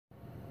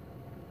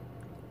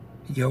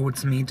Yo,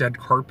 it's me,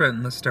 Deadcarpet,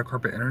 and this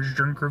Deadcarpet energy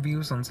drink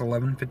review since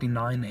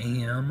 11:59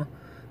 a.m.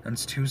 and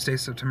it's Tuesday,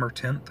 September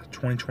 10th,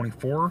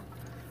 2024.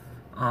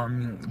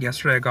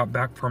 Yesterday I got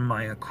back from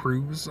my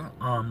cruise.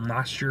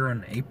 Last year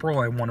in April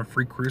I won a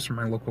free cruise from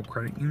my local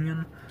credit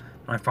union.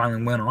 I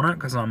finally went on it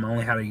because I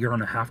only had a year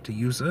and a half to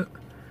use it.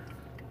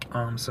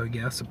 So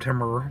yeah,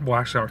 October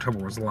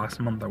was the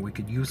last month that we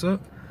could use it.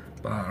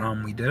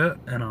 But we did it,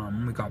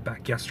 and we got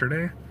back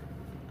yesterday.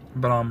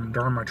 But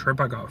during my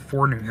trip I got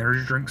 4 new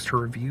energy drinks to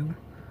review.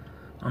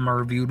 I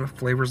reviewed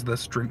flavors of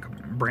this drink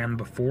brand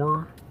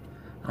before,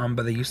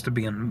 but they used to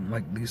be in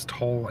like these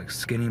tall, like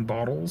skinny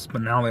bottles,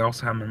 but now they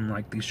also have them in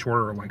like these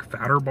shorter, like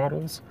fatter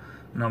bottles.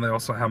 Now they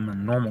also have them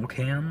in normal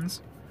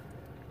cans.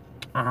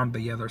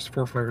 But yeah, there's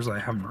 4 flavors I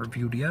haven't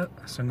reviewed yet,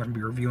 so I'm going to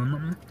be reviewing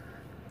them.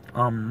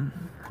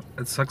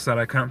 It sucks that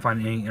I couldn't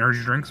find any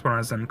energy drinks when I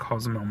was in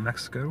Cozumel,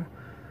 Mexico.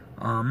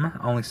 I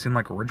only seen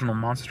like Original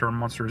Monster and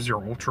Monster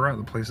Zero Ultra at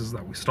the places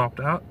that we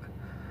stopped at.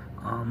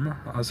 I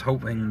was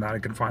hoping that I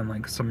could find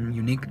like some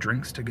unique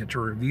drinks to get to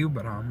review,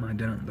 but I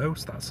didn't though,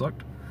 so that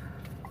sucked.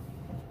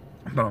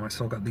 But I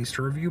still got these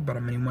to review. But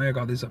anyway, I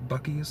got these at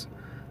Buc-ee's.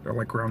 They're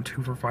like around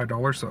 2 for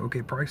 $5, so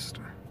okay priced.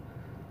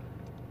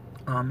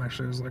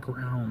 Actually it was like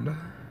around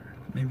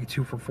maybe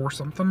 2 for 4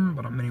 something,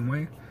 but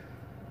anyway.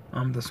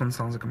 This one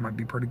sounds like it might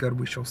be pretty good.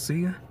 We shall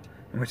see.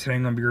 Anyway, today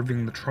I'm gonna be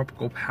reviewing the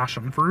Tropical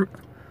Passionfruit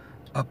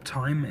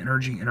UpTime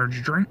energy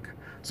drink.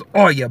 So,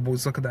 oh yeah,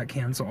 boys, look at that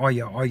can. So, oh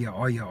yeah.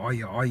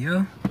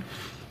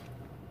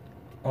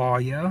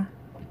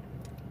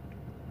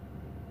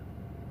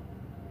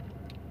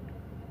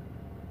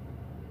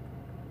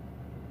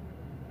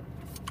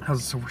 Has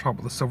a silver top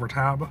with a silver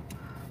tab.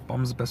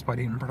 Bottom's Best Buy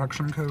date and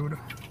production code.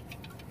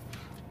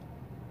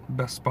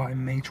 Best Buy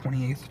May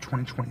 28th,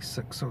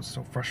 2026, so it's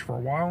still fresh for a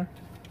while.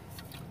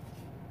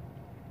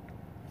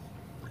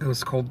 It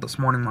was cold this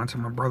morning when I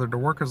took my brother to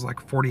work. It was like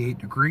 48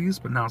 degrees,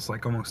 but now it's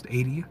like almost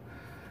 80.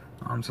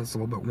 So it's a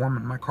little bit warm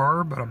in my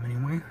car, but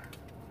anyway.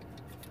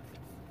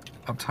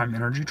 UpTime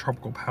Energy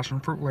Tropical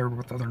Passionfruit layered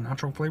with other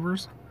natural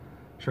flavors.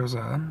 Shows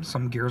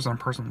some gears on a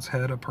person's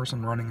head, a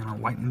person running in a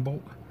lightning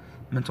bolt.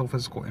 Mental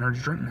physical energy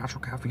drink,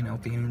 natural caffeine,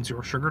 L-theanine,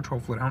 0 sugar,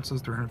 12 fluid ounces,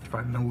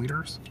 355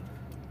 milliliters.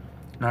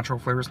 Natural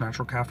flavors,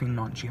 natural caffeine,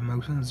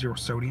 non-GMO, 0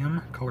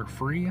 sodium, color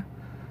free.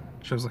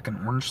 Shows like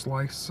an orange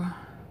slice.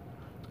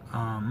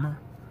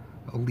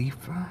 A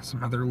leaf,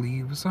 some other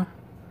leaves,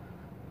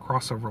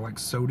 crossover like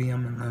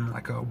sodium and then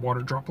like a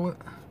water droplet,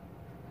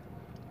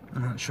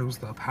 and then it shows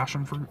the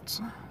passion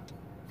fruits.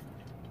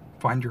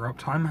 Find Your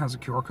UpTime has a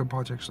QR code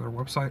project to their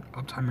website.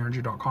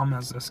 UpTimeEnergy.com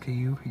has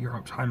SKU. Your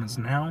UpTime is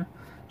now. It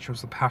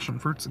shows the passion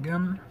fruits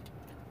again.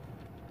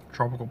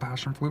 Tropical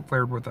passion fruit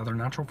flavored with other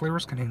natural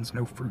flavors, contains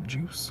no fruit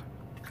juice.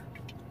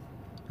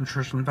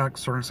 Nutrition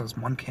facts: serving says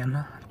 1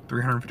 can,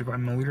 355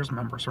 milliliters,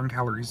 member serving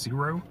calories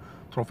 0.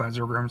 Total fat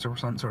 0 grams,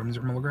 0%, sodium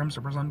 0 milligrams,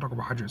 0%, total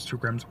carbohydrates 2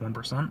 grams,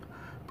 1%,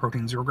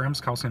 protein 0 grams,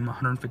 calcium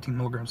 115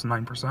 milligrams,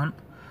 9%,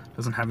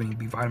 doesn't have any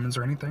B vitamins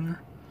or anything.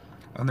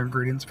 Other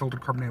ingredients: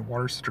 filtered carbonated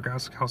water, citric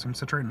acid, calcium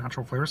citrate,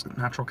 natural flavors,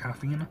 natural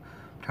caffeine,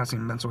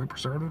 potassium benzoate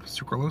preservative,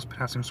 sucralose,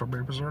 potassium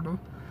sorbate preservative,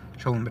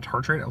 choline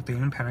bitartrate,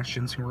 L-theanine, panax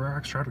ginseng root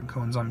extract, and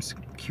coenzyme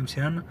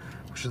Q10,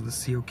 which is the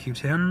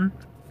CoQ10.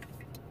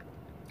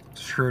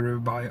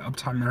 Distributed by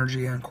UpTime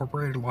Energy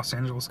Incorporated, Los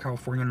Angeles,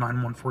 California,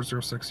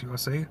 91406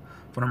 USA.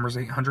 Phone number is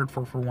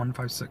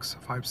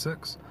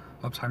 800-441-5656.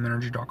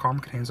 UpTimeEnergy.com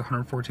contains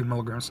 142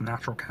 milligrams of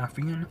natural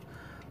caffeine.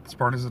 This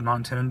product is not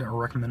intended or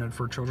recommended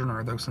for children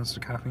or those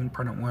sensitive to caffeine,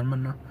 pregnant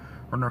women,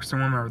 or nursing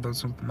women, or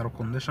those with a medical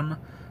condition.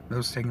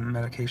 Those taking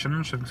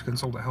medication should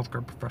consult a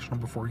healthcare professional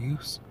before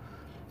use.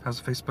 Has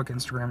a Facebook,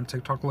 Instagram, and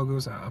TikTok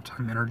logos at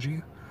UpTime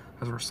Energy.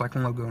 Has a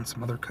recycling logo and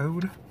some other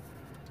code.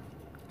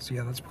 So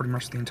yeah, that's pretty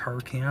much the entire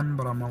can,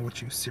 but I'm gonna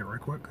let you see it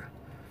right quick.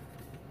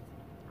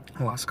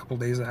 The last couple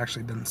days I've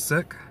actually been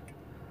sick.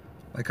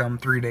 Like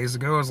 3 days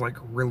ago I was like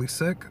really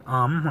sick.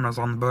 When I was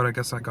on the boat, I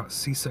guess I got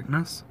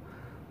seasickness.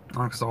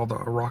 Because all the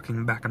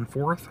rocking back and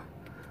forth.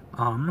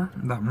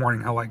 That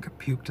morning I like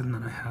puked, and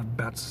then I had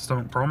bad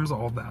stomach problems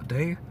all that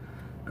day.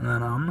 And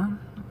then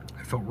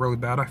I felt really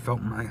bad. I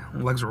felt my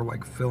legs were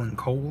like feeling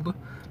cold.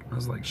 I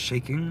was like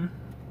shaking.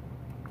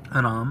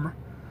 And I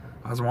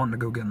was wanting to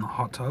go get in the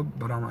hot tub,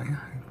 but I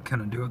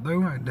couldn't do it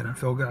though. I didn't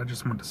feel good. I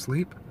just went to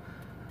sleep.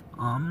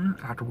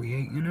 After we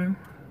ate, you know.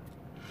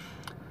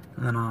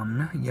 And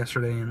then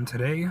yesterday and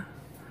today,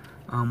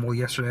 well,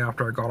 yesterday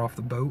after I got off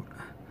the boat,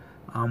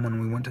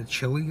 when we went to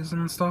Chili's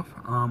and stuff,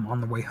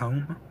 on the way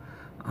home,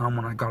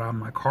 when I got out of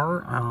my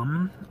car,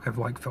 I've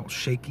like felt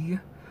shaky.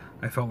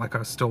 I felt like I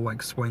was still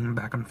like swaying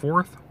back and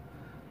forth.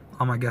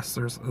 I guess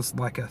there's this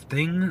like a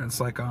thing. It's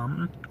like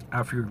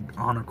after you're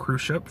on a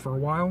cruise ship for a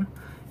while,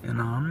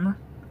 and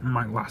it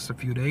might last a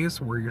few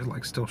days where you're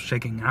like still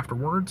shaking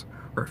afterwards,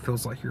 or it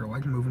feels like you're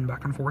like moving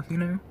back and forth, you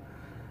know.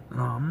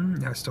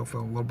 Yeah, I still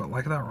feel a little bit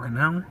like that right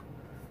now.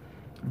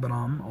 But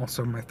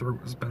also my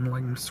throat has been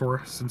like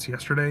sore since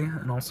yesterday,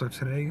 and also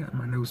today, and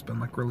my nose has been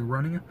like really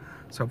runny.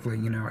 So hopefully,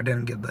 you know, I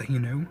didn't get the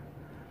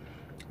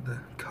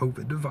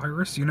COVID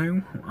virus, you know,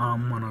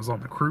 when I was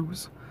on the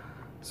cruise.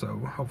 So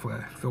hopefully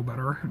I feel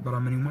better. But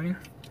anyway.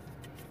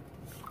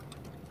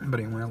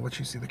 I'll let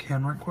you see the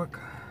can right quick.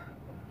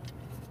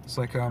 It's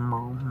like a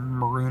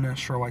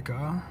maroonish, or like a,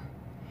 I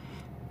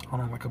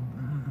don't know, like a,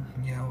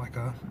 yeah, like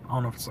a, I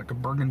don't know if it's like a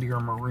burgundy or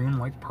maroon,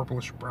 like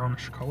purplish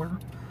brownish color.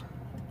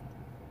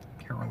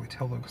 Can't really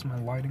tell though because my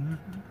lighting.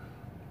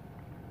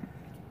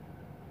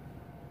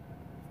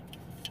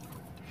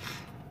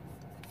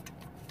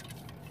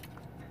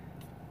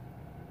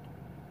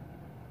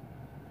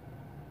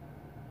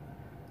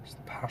 There's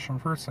the passion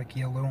fruit. It's like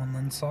yellow on the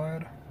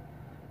inside.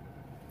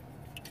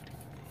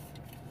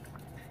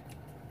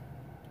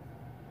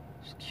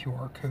 There's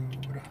QR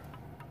code.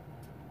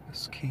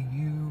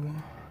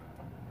 SKU.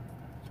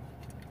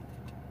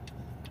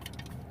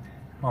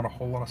 Not a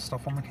whole lot of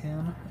stuff on the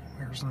can.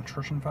 Here's the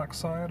nutrition fact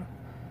side.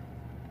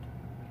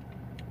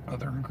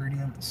 Other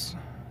ingredients.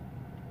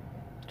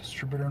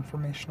 Distributor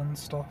information and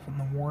stuff, and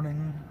the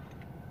warning.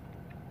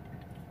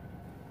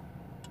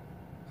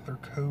 Other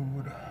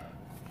code.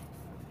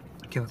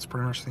 Okay, that's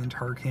pretty much the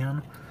entire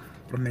can.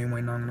 But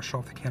anyway, now I'm going to show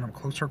off the can up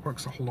closer quick,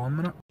 so hold on a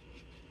minute.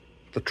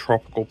 The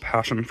Tropical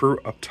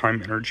Passionfruit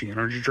UpTime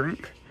Energy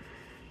Drink.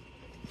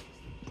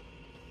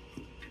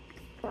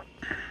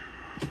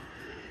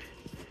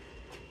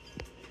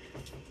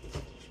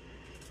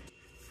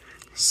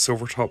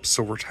 Silver top,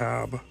 silver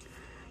tab.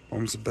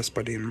 Owns the Best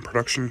by date and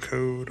production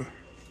code.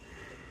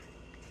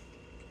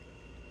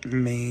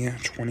 May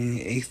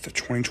 28th,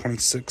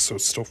 2026, so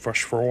it's still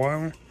fresh for a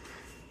while.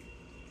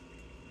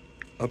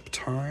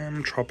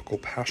 UpTime Tropical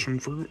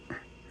Passionfruit.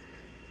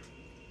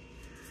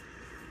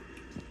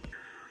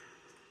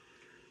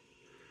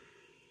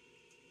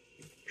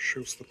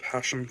 Shows the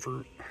passion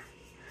fruit.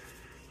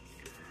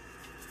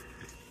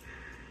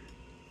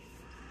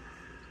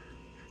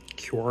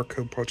 QR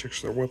code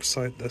projects their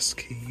website, the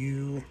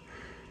SKU.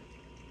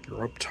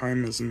 Your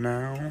uptime is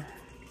now.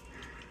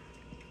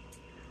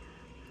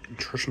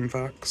 Nutrition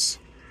facts.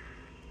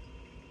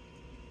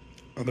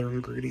 Other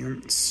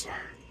ingredients.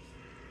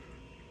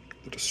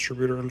 The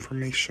distributor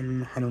information,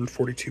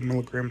 142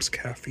 milligrams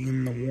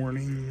caffeine, the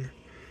warning,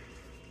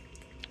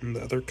 and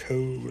the other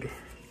code.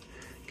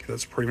 Okay,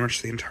 that's pretty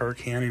much the entire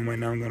can. Anyway,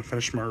 now I'm going to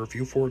finish my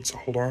review for it, so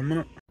hold on a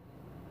minute.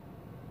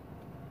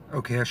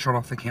 Okay, I shut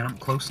off the can up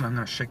close, and I'm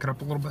going to shake it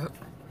up a little bit.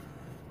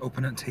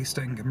 Open it, taste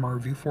it, and give my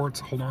review for it,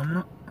 so hold on a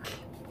minute.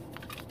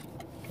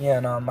 Yeah,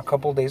 and a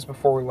couple of days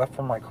before we left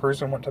from my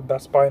cruise and went to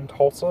Best Buy in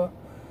Tulsa,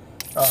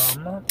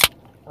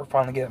 we're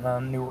finally getting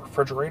a new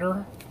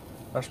refrigerator.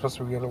 They're supposed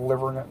to be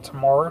delivering it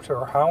tomorrow to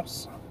our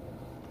house.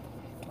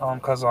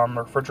 Because the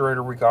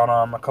refrigerator we got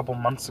a couple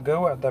months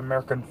ago at the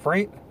American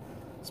Freight,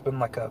 it's been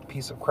like a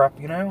piece of crap,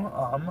 you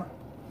know.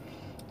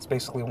 It's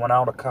basically went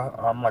out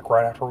like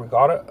right after we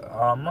got it.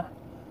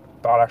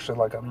 About actually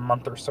like a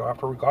month or so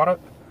after we got it.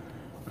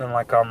 And then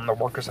like the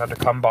workers had to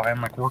come by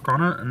and like work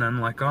on it. And then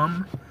like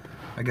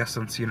I guess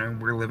since, you know,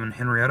 we live in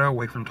Henrietta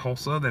away from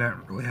Tulsa, they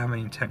didn't really have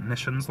any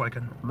technicians like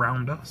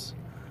around us.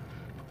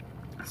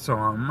 So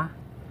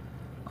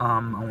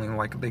only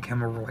like they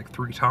came over like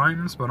 3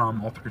 times, but all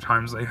 3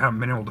 times they haven't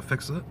been able to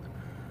fix it.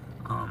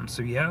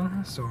 So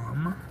yeah, so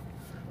I'm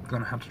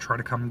gonna have to try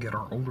to come and get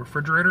our old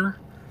refrigerator.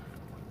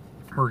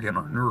 We're getting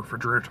our new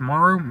refrigerator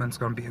tomorrow, and it's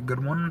gonna be a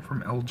good one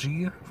from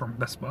LG from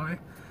Best Buy,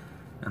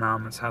 and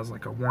it has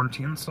like a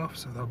warranty and stuff,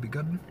 so that'll be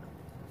good.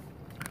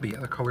 But yeah,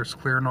 the color's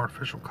clear and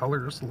artificial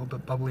color, just a little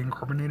bit bubbly and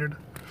carbonated.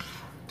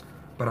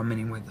 But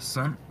anyway, the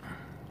scent.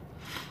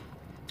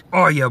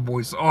 Oh yeah,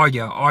 boys. Oh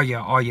yeah. Oh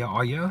yeah. Oh yeah.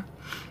 Oh yeah.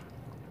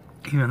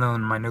 Even though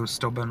my nose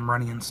still been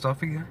runny and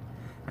stuffy,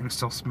 I can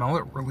still smell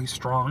it. Really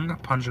strong,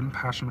 pungent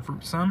passion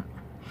fruit scent.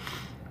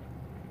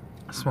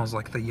 It smells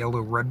like the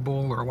yellow Red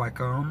Bull, or like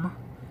a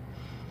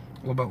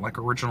little bit like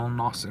original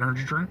NOS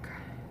energy drink.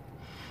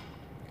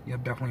 Yeah,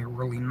 definitely a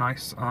really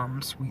nice,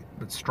 sweet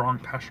but strong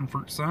passion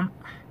fruit scent.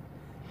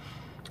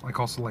 Like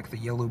also like the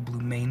yellow Blue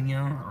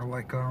Mania, or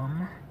like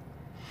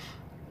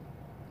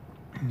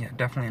yeah,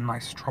 definitely a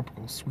nice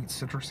tropical sweet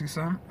citrusy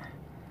scent.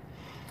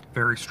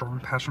 Very strong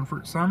passion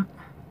fruit scent.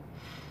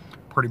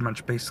 Pretty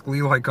much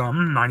basically like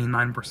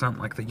 99%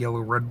 like the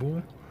yellow Red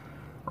Bull,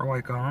 or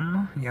like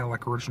yeah,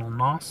 like original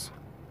NOS.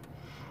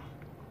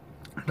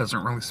 It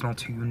doesn't really smell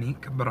too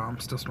unique, but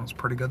still smells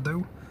pretty good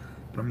though.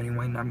 But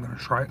anyway, now I'm gonna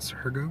try it, so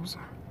here goes.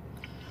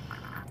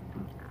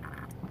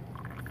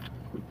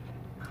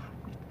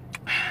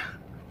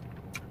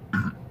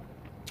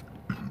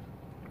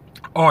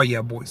 Oh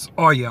yeah, boys.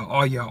 Oh yeah,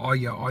 oh yeah, oh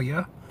yeah, oh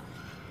yeah.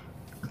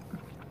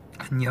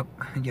 And yep.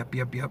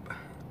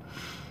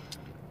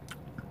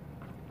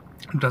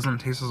 It doesn't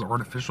taste as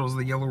artificial as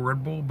the yellow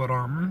Red Bull, but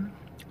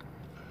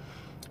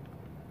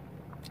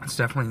it's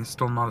definitely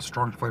still not as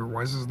strong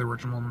flavor-wise as the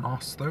original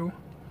NOS, though.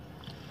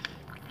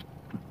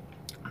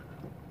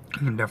 You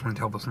can definitely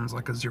tell this one's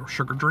like a zero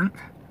sugar drink.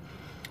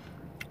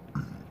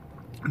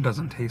 It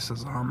doesn't taste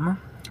as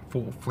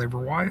full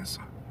flavor-wise.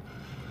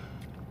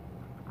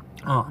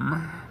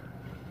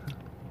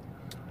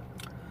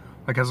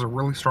 Like has a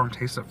really strong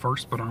taste at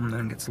first, but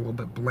then gets a little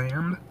bit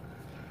bland.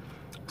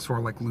 Sort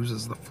of like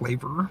loses the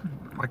flavor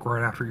like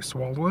right after you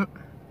swallow it.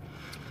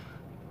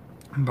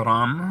 But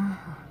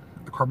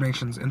the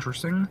carbonation's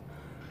interesting.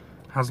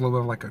 Has a little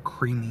bit of like a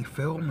creamy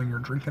feel when you're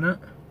drinking it.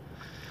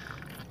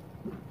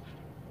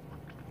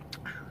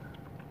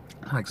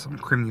 Like some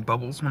creamy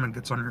bubbles when it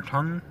gets on your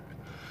tongue.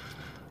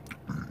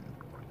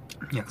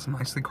 Yeah, it's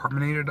nicely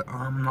carbonated.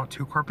 Not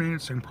too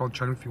carbonated, so you can probably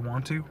chug it if you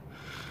want to.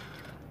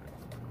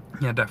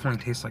 Yeah,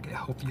 definitely tastes like a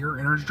healthier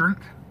energy drink.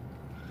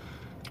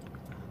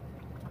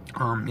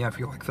 Yeah, if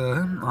you like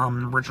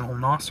the original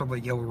NOS or the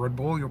yellow Red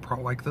Bull, you'll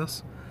probably like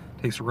this.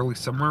 Tastes really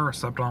similar,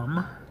 except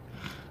I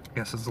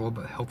guess it's a little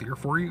bit healthier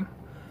for you.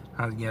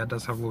 Yeah, it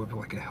does have a little bit of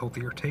like a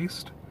healthier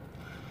taste.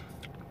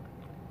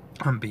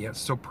 But yeah, it's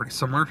still pretty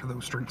similar to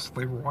those drinks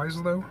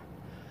flavor-wise, though.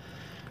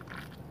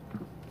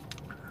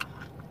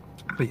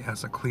 But yeah, it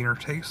has a cleaner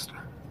taste.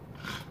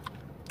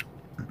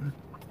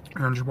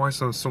 Energy-wise,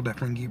 so it's still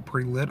definitely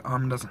pretty lit.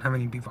 Doesn't have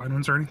any B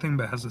vitamins or anything,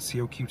 but it has a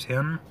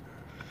COQ10.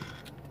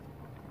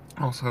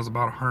 Also has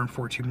about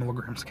 114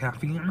 milligrams of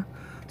caffeine.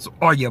 So,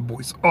 oh yeah,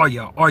 boys. Oh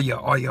yeah, oh yeah,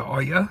 oh yeah, oh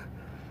yeah.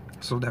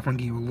 So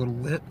definitely give you a little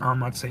lit,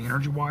 I'd say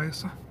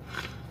energy-wise.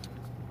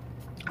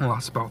 It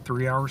lasts about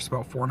 3 hours,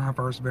 about 4.5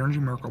 hours of energy,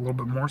 maybe a little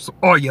bit more. So,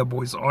 oh yeah,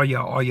 boys. Oh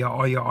yeah, oh yeah,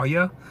 oh yeah, oh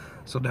yeah.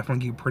 So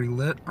definitely give you pretty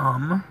lit.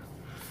 I'm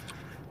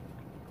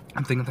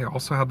thinking they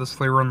also have this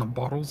flavor in the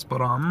bottles,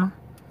 but I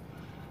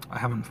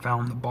haven't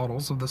found the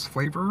bottles of this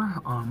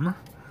flavor.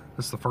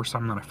 This is the first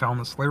time that I found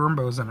this flavor,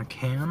 but it was in a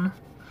can.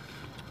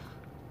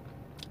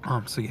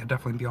 So yeah,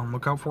 definitely be on the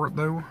lookout for it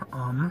though.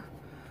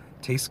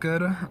 Tastes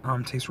good.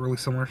 Tastes really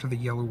similar to the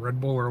yellow Red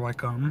Bull, or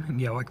like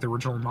yeah, like the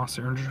original NOS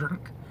energy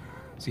drink.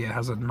 So yeah, it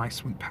has a nice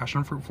sweet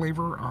passion fruit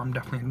flavor.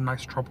 Definitely a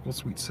nice tropical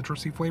sweet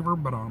citrusy flavor,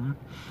 but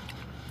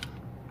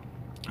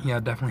yeah,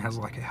 it definitely has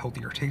like a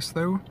healthier taste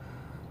though.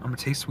 It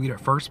tastes sweet at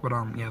first, but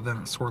yeah, then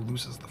it sort of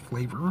loses the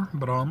flavor.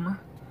 But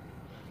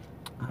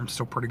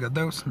still pretty good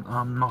though.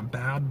 Not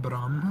bad, but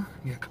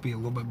yeah, it could be a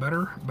little bit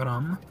better. But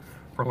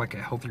for like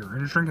a healthier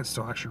energy drink, it's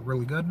still actually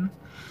really good.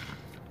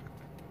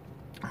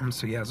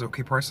 So yeah, it's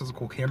okay price. Has a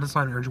cool can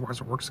design. Energy-wise,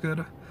 it works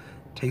good.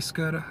 Tastes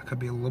good. Could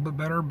be a little bit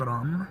better, but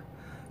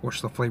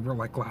wish the flavor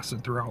like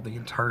lasted throughout the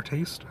entire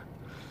taste.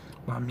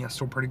 Yeah,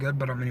 still pretty good.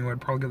 But anyway,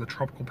 I'd probably give the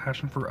Tropical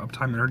Passionfruit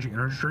UpTime energy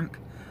drink.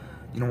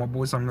 You know what,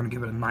 boys? I'm gonna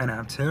give it a 9 out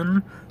of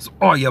 10. So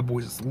oh yeah,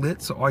 boys, it's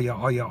lit. So oh yeah,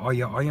 oh yeah, oh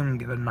yeah, oh yeah. I'm gonna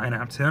give it a 9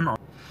 out of 10.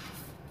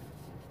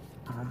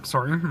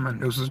 Sorry, my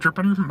nose is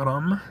dripping, but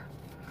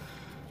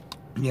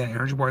yeah,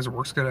 energy-wise, it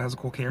works good. It has a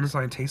cool can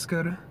design. It tastes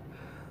good.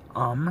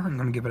 I'm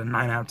gonna give it a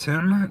 9 out of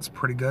 10. It's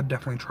pretty good.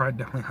 Definitely try it.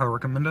 Definitely highly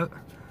recommend it.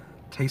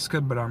 Tastes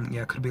good, but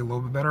yeah, it could be a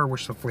little bit better. I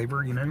wish the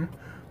flavor, you know,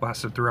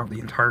 lasted throughout the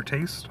entire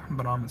taste.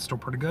 But it's still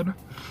pretty good.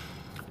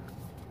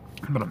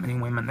 But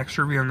anyway, my next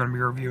review, I'm gonna be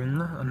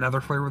reviewing another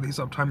flavor of these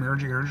UpTime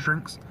energy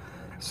drinks.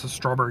 It's a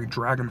strawberry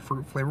dragon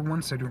fruit flavor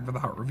one. Stay tuned for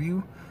that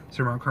review. See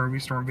you around current review,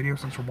 start my video.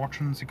 Thanks for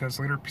watching. See you guys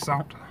later. Peace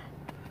out.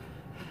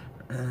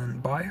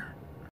 And bye.